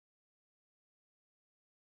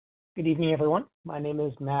Good evening, everyone. My name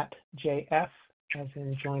is Matt J.F, as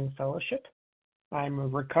in Join Fellowship. I'm a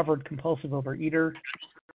recovered compulsive overeater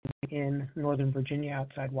in Northern Virginia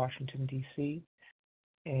outside Washington, D.C.,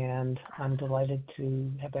 and I'm delighted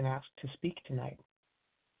to have been asked to speak tonight.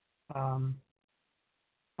 I'm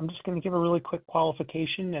just going to give a really quick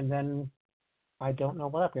qualification, and then I don't know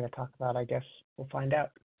what I'm going to talk about. I guess we'll find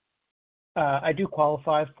out. I do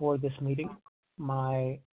qualify for this meeting.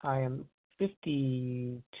 I am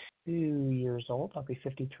 52 years old. I'll be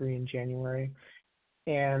 53 in January.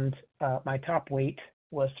 And my top weight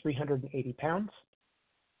was 380 pounds.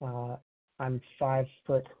 I'm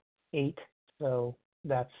 5'8", so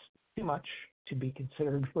that's too much to be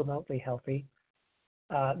considered remotely healthy.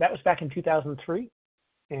 That was back in 2003,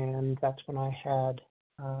 and that's when I had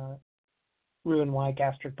Roux-en-Y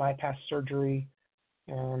gastric bypass surgery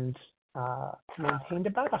and maintained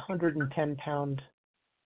about 110 pound,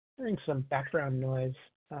 hearing some background noise,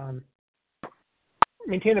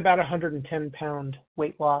 maintained about 110 pound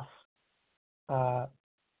weight loss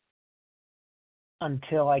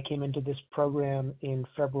until I came into this program in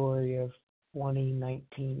February of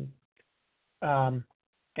 2019. And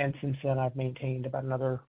since then, I've maintained about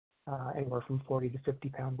another anywhere from 40 to 50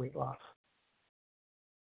 pound weight loss.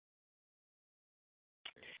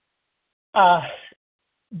 I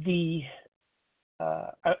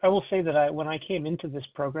will say that when I came into this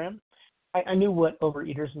program, I knew what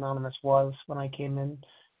Overeaters Anonymous was when I came in.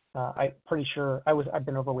 I'm pretty sure I've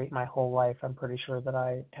been overweight my whole life. I'm pretty sure that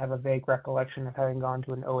I have a vague recollection of having gone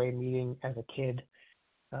to an OA meeting as a kid.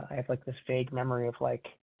 I have like this vague memory of like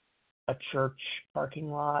a church parking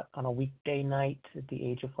lot on a weekday night at the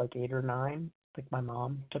age of like 8 or 9. Like my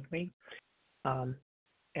mom took me. And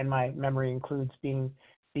my memory includes being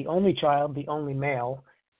the only child, the only male,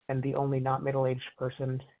 and the only not middle-aged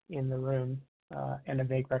person in the room, and a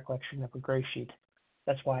vague recollection of a gray sheet.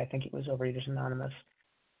 That's why I think it was Overeaters Anonymous.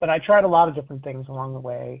 But I tried a lot of different things along the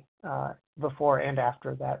way, before and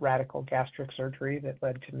after that radical gastric surgery that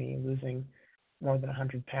led to me losing more than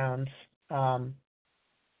 100 pounds. I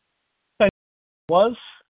was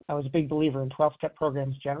a big believer in 12-step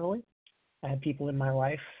programs generally. I had people in my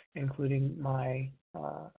life, including my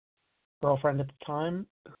girlfriend at the time,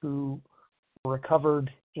 who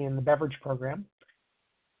recovered in the beverage program.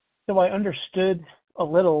 So I understood a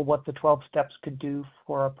little what the 12 steps could do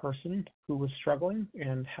for a person who was struggling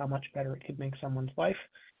and how much better it could make someone's life.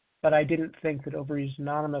 But I didn't think that Overeaters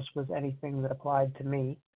Anonymous was anything that applied to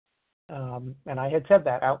me. And I had said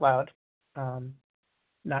that out loud,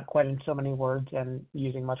 not quite in so many words and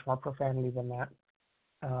using much more profanity than that.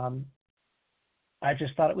 I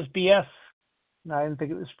just thought it was BS. And I didn't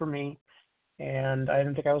think it was for me. And I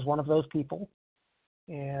didn't think I was one of those people.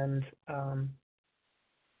 And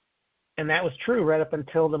that was true right up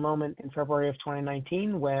until the moment in February of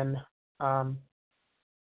 2019 when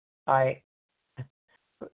I,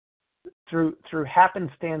 through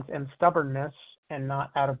happenstance and stubbornness and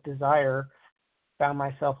not out of desire, found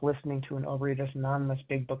myself listening to an Overeaters Anonymous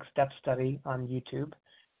Big Book Step Study on YouTube.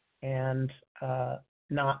 And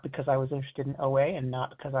not because I was interested in OA and not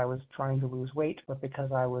because I was trying to lose weight, but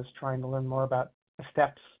because I was trying to learn more about the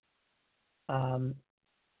steps.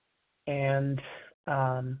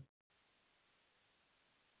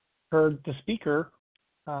 Heard the speaker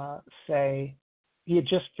say he had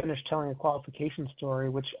just finished telling a qualification story,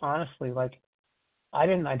 which honestly, like, I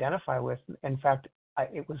didn't identify with. In fact, I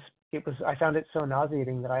found it so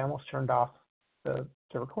nauseating that I almost turned off the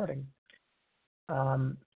recording.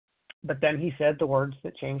 But then he said the words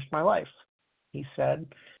that changed my life. He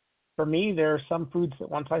said, "For me, there are some foods that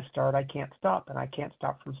once I start, I can't stop, and I can't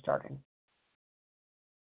stop from starting."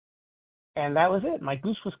 And that was it. My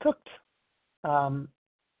goose was cooked.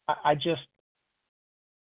 I just,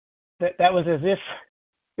 that was as if,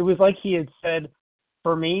 it was like he had said,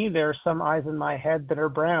 "For me, there are some eyes in my head that are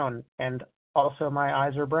brown, and also my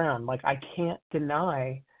eyes are brown." Like, I can't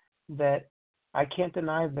deny that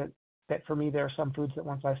for me, there are some foods that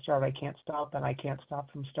once I start, I can't stop, and I can't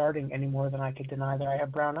stop from starting any more than I could deny that I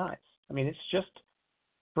have brown eyes. I mean, it's just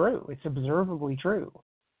true. It's observably true.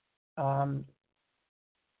 And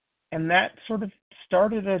that sort of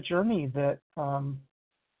started a journey that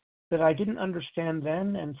I didn't understand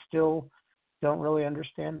then and still don't really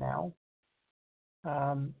understand now.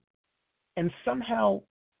 And somehow,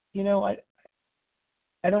 I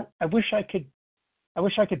wish I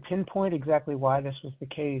could pinpoint exactly why this was the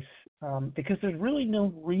case, because there's really no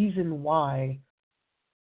reason why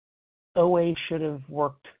OA should have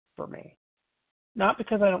worked for me. Not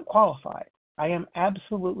because I don't qualify. I am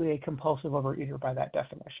absolutely a compulsive overeater by that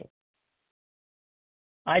definition.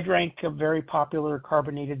 I drank a very popular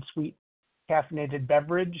carbonated, sweet, caffeinated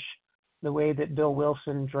beverage the way that Bill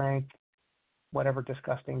Wilson drank whatever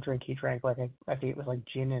disgusting drink he drank, like I think it was like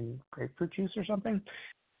gin and grapefruit juice or something.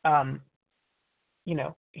 Um,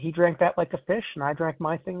 he drank that like a fish, and I drank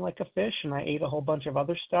my thing like a fish, and I ate a whole bunch of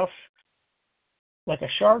other stuff like a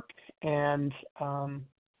shark, and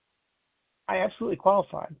I absolutely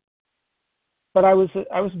qualified. But I was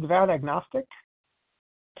a devout agnostic.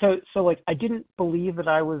 So like I didn't believe that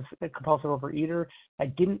I was a compulsive overeater. I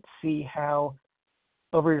didn't see how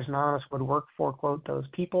Overeaters Anonymous would work for, quote, those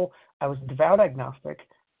people. I was a devout agnostic.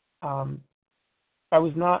 Um, I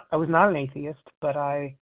was not an atheist, but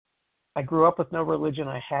I grew up with no religion.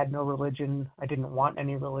 I had no religion. I didn't want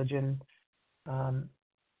any religion. Um,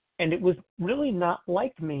 and it was really not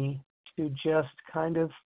like me to just kind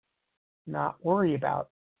of not worry about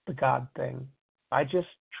the God thing. I just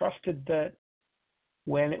trusted that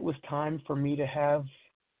when it was time for me to have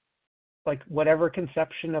like whatever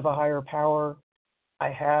conception of a higher power I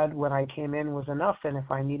had when I came in was enough, and if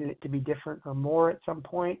I needed it to be different or more at some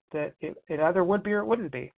point, that it either would be or it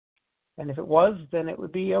wouldn't be. And if it was, then it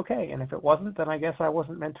would be okay. And if it wasn't, then I guess I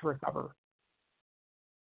wasn't meant to recover.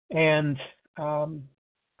 And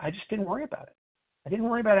I just didn't worry about it. I didn't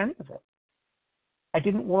worry about any of it. I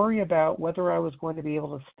didn't worry about whether I was going to be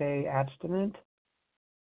able to stay abstinent,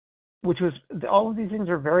 which was, all of these things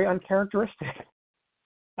are very uncharacteristic.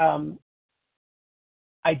 Um,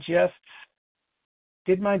 I just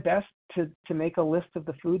did my best to make a list of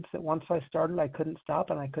the foods that once I started, I couldn't stop,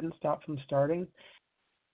 and I couldn't stop from starting.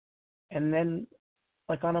 And then,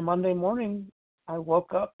 like on a Monday morning, I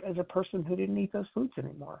woke up as a person who didn't eat those foods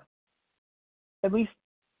anymore. At least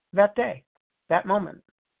that day, that moment.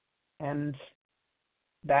 And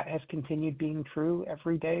that has continued being true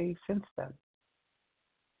every day since then.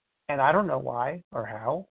 And I don't know why or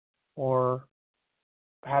how or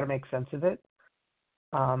how to make sense of it,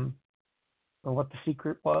 or what the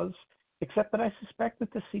secret was, except that I suspect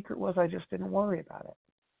that the secret was I just didn't worry about it.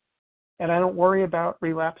 And I don't worry about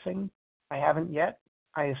relapsing. I haven't yet.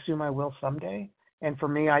 I assume I will someday. And for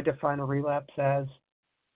me, I define a relapse as,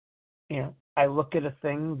 I look at a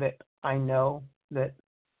thing that I know that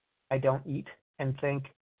I don't eat and think,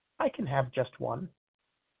 I can have just one.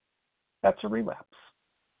 That's a relapse.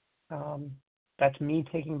 That's me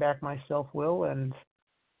taking back my self-will and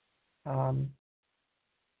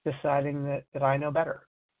deciding that I know better.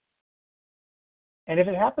 And if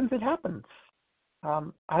it happens, it happens.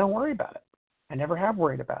 I don't worry about it. I never have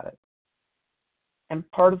worried about it. And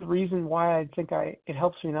part of the reason why I think it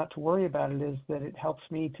helps me not to worry about it is that it helps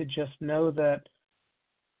me to just know that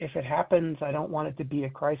if it happens, I don't want it to be a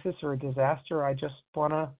crisis or a disaster. I just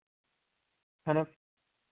want to kind of,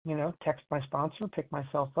 text my sponsor, pick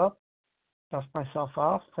myself up, dust myself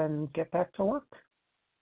off, and get back to work.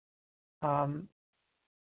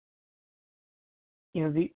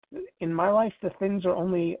 In my life, the things are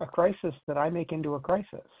only a crisis that I make into a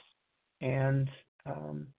crisis. And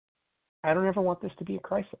I don't ever want this to be a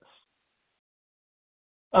crisis.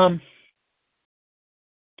 So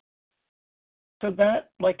that,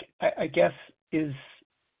 I guess, is,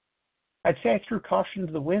 I'd say I threw caution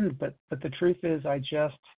to the wind, but the truth is I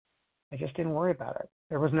just didn't worry about it.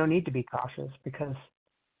 There was no need to be cautious because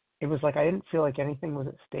it was like I didn't feel like anything was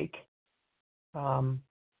at stake,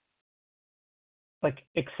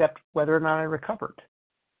 except whether or not I recovered.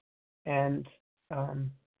 And I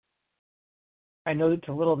know it's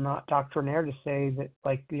a little not doctrinaire to say that,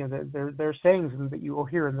 there are sayings that you will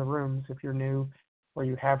hear in the rooms if you're new, or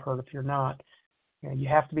you have heard if you're not. You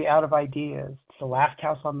have to be out of ideas. It's the last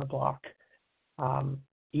house on the block.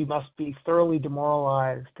 You must be thoroughly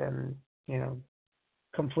demoralized and,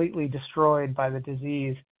 completely destroyed by the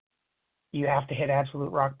disease. You have to hit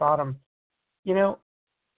absolute rock bottom. I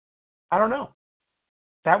don't know.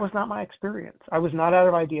 That was not my experience. I was not out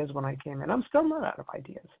of ideas when I came in. I'm still not out of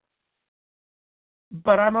ideas.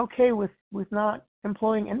 But I'm okay with not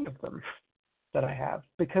employing any of them that I have,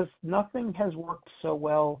 because nothing has worked so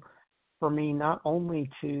well for me, not only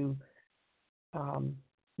to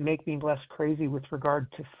make me less crazy with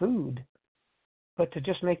regard to food, but to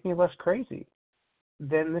just make me less crazy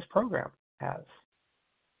than this program has.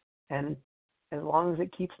 And as long as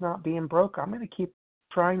it keeps not being broke, I'm going to keep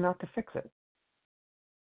trying not to fix it.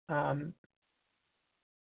 I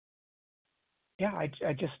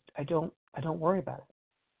don't worry about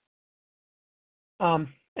it.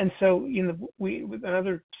 And so,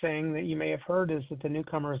 another saying that you may have heard is that the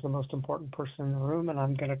newcomer is the most important person in the room, and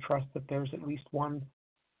I'm going to trust that there's at least one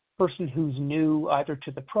person who's new either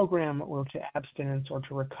to the program or to abstinence or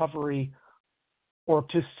to recovery or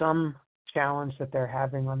to some challenge that they're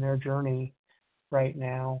having on their journey right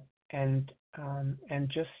now, and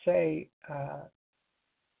just say,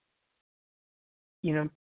 you know,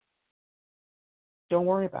 don't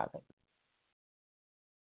worry about it.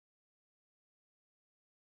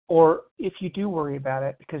 Or if you do worry about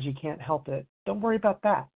it because you can't help it, don't worry about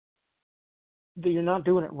that. You're not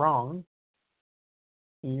doing it wrong.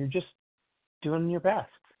 You're just doing your best.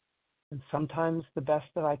 And sometimes the best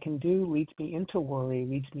that I can do leads me into worry,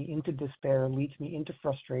 leads me into despair, leads me into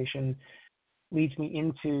frustration, leads me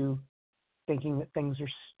into thinking that things are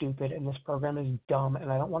stupid and this program is dumb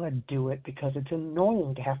and I don't want to do it because it's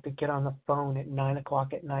annoying to have to get on the phone at 9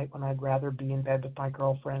 o'clock at night when I'd rather be in bed with my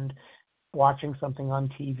girlfriend watching something on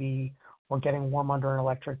TV or getting warm under an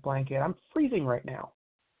electric blanket. I'm freezing right now.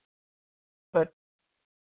 But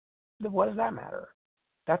what does that matter?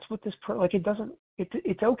 That's what this,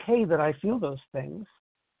 it's okay that I feel those things.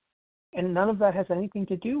 And none of that has anything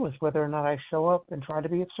to do with whether or not I show up and try to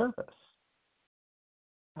be of service.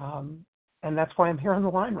 And that's why I'm here on the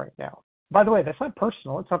line right now. By the way, that's not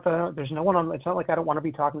personal. It's not that there's no one on, it's not like I don't want to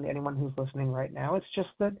be talking to anyone who's listening right now. It's just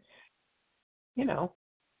that,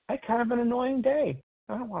 I kind of an annoying day.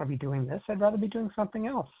 I don't want to be doing this. I'd rather be doing something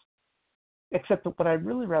else. Except that what I'd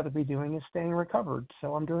really rather be doing is staying recovered.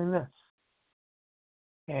 So I'm doing this.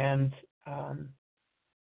 And I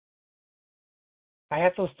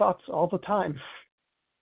have those thoughts all the time.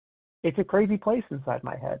 It's a crazy place inside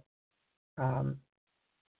my head.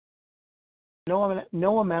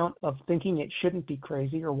 No amount of thinking it shouldn't be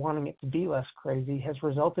crazy or wanting it to be less crazy has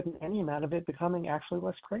resulted in any amount of it becoming actually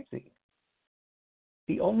less crazy.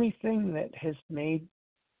 The only thing that has made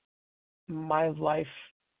my life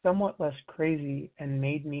somewhat less crazy and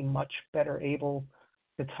made me much better able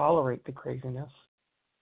to tolerate the craziness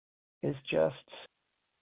is just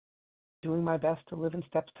doing my best to live in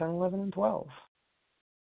steps 10, 11, and 12.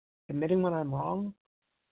 Admitting when I'm wrong,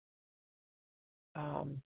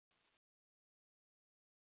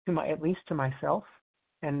 at least to myself,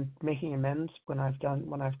 and making amends when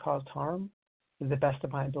I've caused harm to the best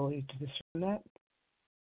of my ability to discern that.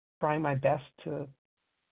 Trying my best to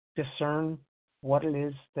discern what it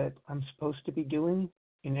is that I'm supposed to be doing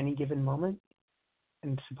in any given moment,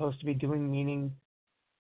 and supposed to be doing meaning,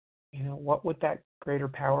 what would that greater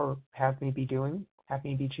power have me be doing, have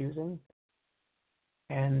me be choosing,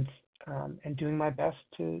 and doing my best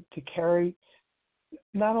to carry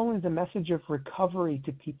not only the message of recovery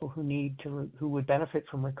to people who would benefit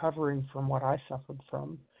from recovering from what I suffered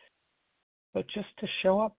from, but just to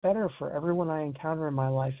show up better for everyone I encounter in my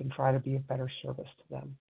life and try to be of better service to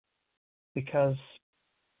them. Because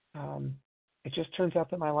it just turns out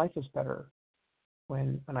that my life is better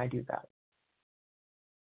when I do that.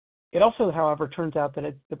 It also, however, turns out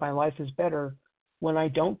that my life is better when I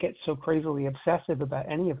don't get so crazily obsessive about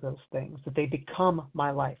any of those things, that they become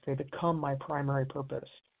my life, they become my primary purpose.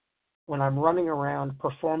 When I'm running around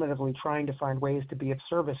performatively trying to find ways to be of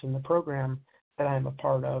service in the program that I'm a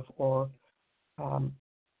part of, or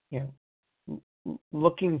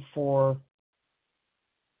looking for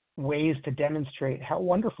ways to demonstrate how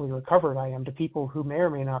wonderfully recovered I am to people who may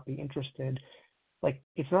or may not be interested.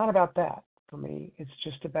 It's not about that for me. It's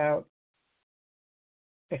just about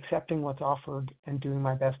accepting what's offered and doing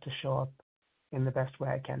my best to show up in the best way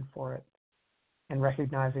I can for it. And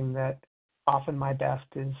recognizing that often my best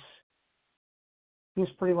is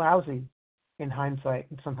pretty lousy in hindsight.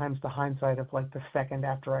 And sometimes the hindsight of the second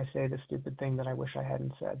after I say the stupid thing that I wish I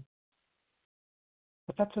hadn't said.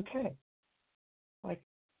 But that's okay.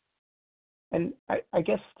 And I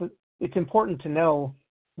guess it's important to know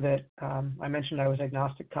that I mentioned I was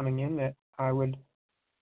agnostic coming in, that I would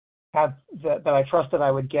have that I trusted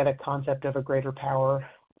I would get a concept of a greater power.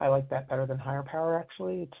 I like that better than higher power,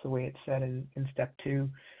 actually. It's the way it's said in step 2.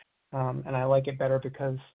 And I like it better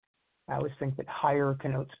because I always think that higher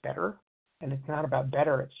connotes better. And it's not about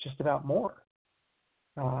better, it's just about more.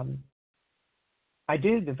 I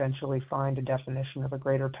did eventually find a definition of a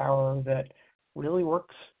greater power that really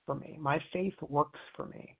works for me. My faith works for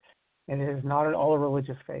me. And it is not at all a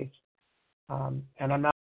religious faith. And I'm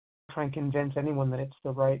not trying to convince anyone that it's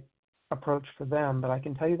the right approach for them, but I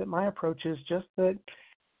can tell you that my approach is just that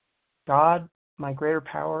God, my greater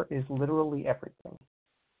power, is literally everything,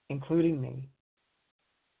 including me.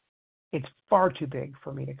 It's far too big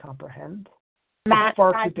for me to comprehend. Matt, it's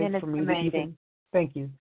far 5 too big minutes for me remaining. to even. Thank you.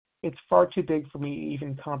 It's far too big for me to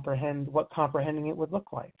even comprehend what comprehending it would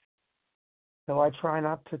look like. So I try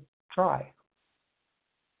not to try.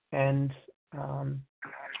 And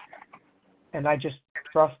I just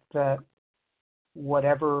trust that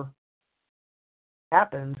whatever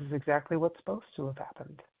happens is exactly what's supposed to have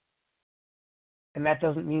happened. And that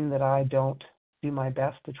doesn't mean that I don't do my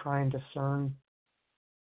best to try and discern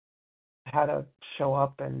how to show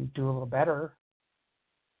up and do a little better.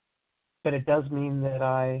 but it does mean that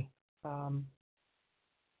I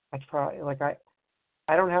try, like I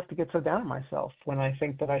don't have to get so down on myself when I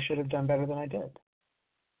think that I should have done better than I did.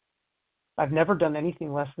 I've never done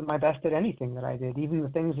anything less than my best at anything that I did, even the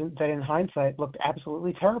things that in hindsight looked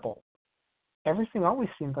absolutely terrible. Everything always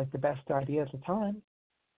seemed like the best idea at the time,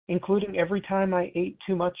 including every time I ate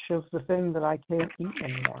too much of the thing that I can't eat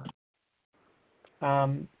anymore. I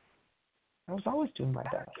was always doing my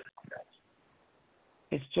best.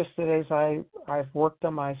 It's just that as I've worked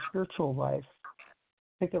on my spiritual life,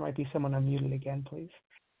 I think there might be someone unmuted again, please.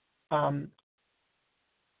 As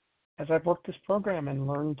I've worked this program and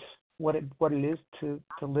learned what it is to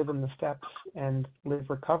live in the steps and live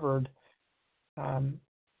recovered,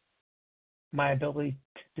 my ability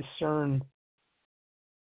to discern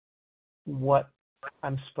what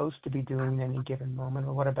I'm supposed to be doing in any given moment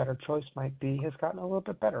or what a better choice might be has gotten a little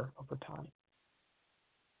bit better over time.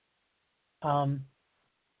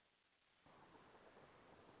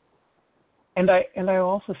 And I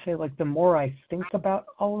also say, like, the more I think about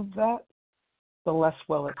all of that, the less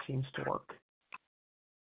well it seems to work.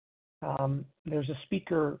 There's a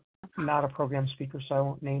speaker, not a program speaker, so I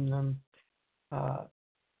won't name them,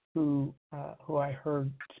 who I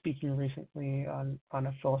heard speaking recently on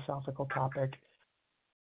a philosophical topic,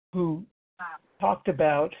 who talked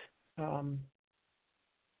about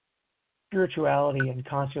spirituality and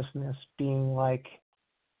consciousness being like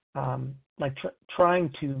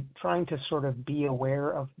trying to sort of be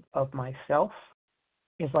aware of myself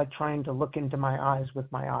is like trying to look into my eyes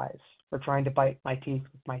with my eyes, or trying to bite my teeth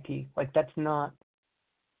with my teeth. Like, that's not,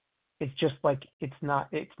 it's just like, it's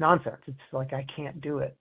nonsense. It's like, I can't do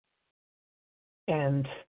it. And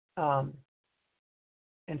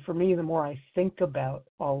for me, the more I think about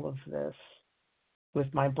all of this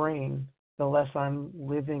with my brain, the less I'm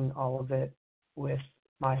living all of it with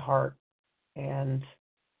my heart. And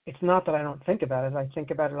it's not that I don't think about it. I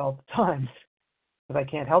think about it all the time because I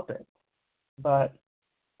can't help it. But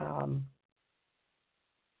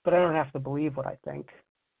I don't have to believe what I think.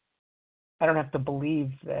 I don't have to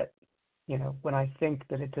believe that, when I think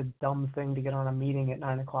that it's a dumb thing to get on a meeting at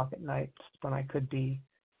 9 o'clock at night when I could be,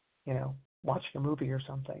 watching a movie or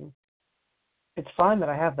something. It's fine that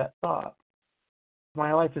I have that thought.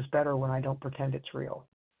 My life is better when I don't pretend it's real.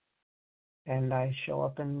 And I show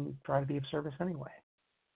up and try to be of service anyway.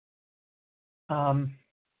 And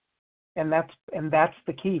that's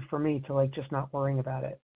the key for me to, like, just not worrying about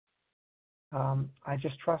it. I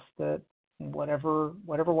just trust that whatever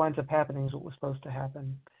winds up happening is what was supposed to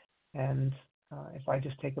happen. And if I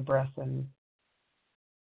just take a breath and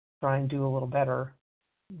try and do a little better,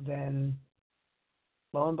 then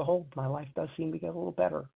lo and behold, my life does seem to get a little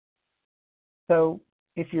better. So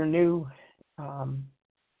if you're new,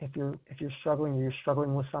 if you're struggling, or you're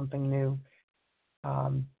struggling with something new, I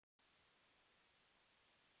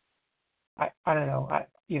don't know.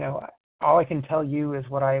 All I can tell you is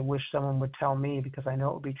what I wish someone would tell me, because I know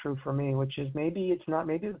it would be true for me, which is maybe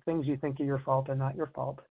the things you think are your fault are not your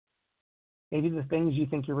fault. Maybe the things you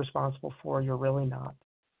think you're responsible for, you're really not.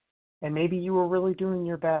 And maybe you were really doing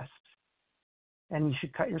your best, and you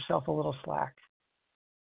should cut yourself a little slack.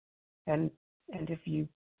 And if you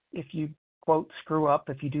quote screw up,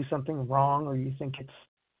 if you do something wrong, or you think it's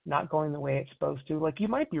not going the way it's supposed to, like, you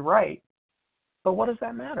might be right, but what does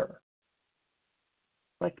that matter?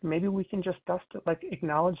 Like, maybe we can just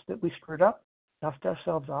acknowledge that we screwed up, dust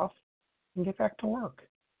ourselves off, and get back to work.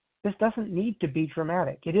 This doesn't need to be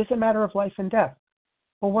dramatic. It is a matter of life and death.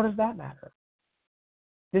 Well, what does that matter?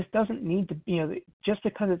 This doesn't need to, just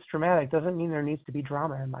because it's dramatic doesn't mean there needs to be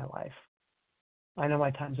drama in my life. I know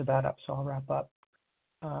my time's about up, so I'll wrap up.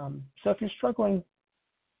 So if you're struggling,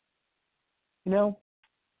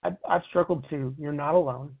 I've struggled too. You're not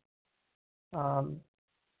alone.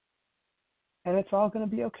 And it's all going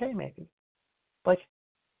to be okay, maybe. Like,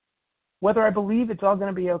 whether I believe it's all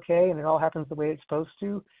going to be okay and it all happens the way it's supposed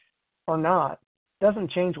to or not,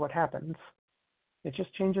 doesn't change what happens. It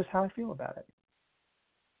just changes how I feel about it.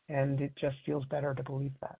 And it just feels better to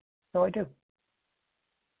believe that. So I do.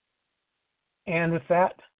 And with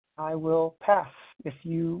that, I will pass. If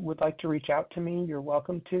you would like to reach out to me, you're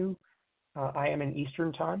welcome to. I am in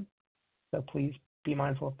Eastern time, so please be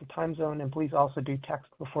mindful of the time zone, and please also do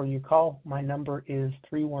text before you call. My number is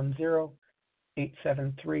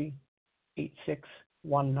 310-873-8619,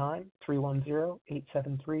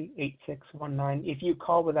 310-873-8619. If you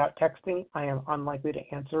call without texting, I am unlikely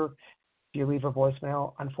to answer. If you leave a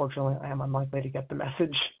voicemail, unfortunately, I am unlikely to get the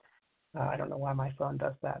message. I don't know why my phone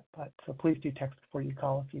does that, but so please do text before you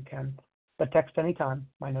call if you can. But text anytime.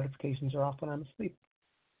 My notifications are off when I'm asleep.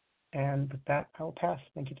 And with that, I will pass.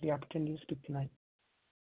 Thank you for the opportunity to speak tonight.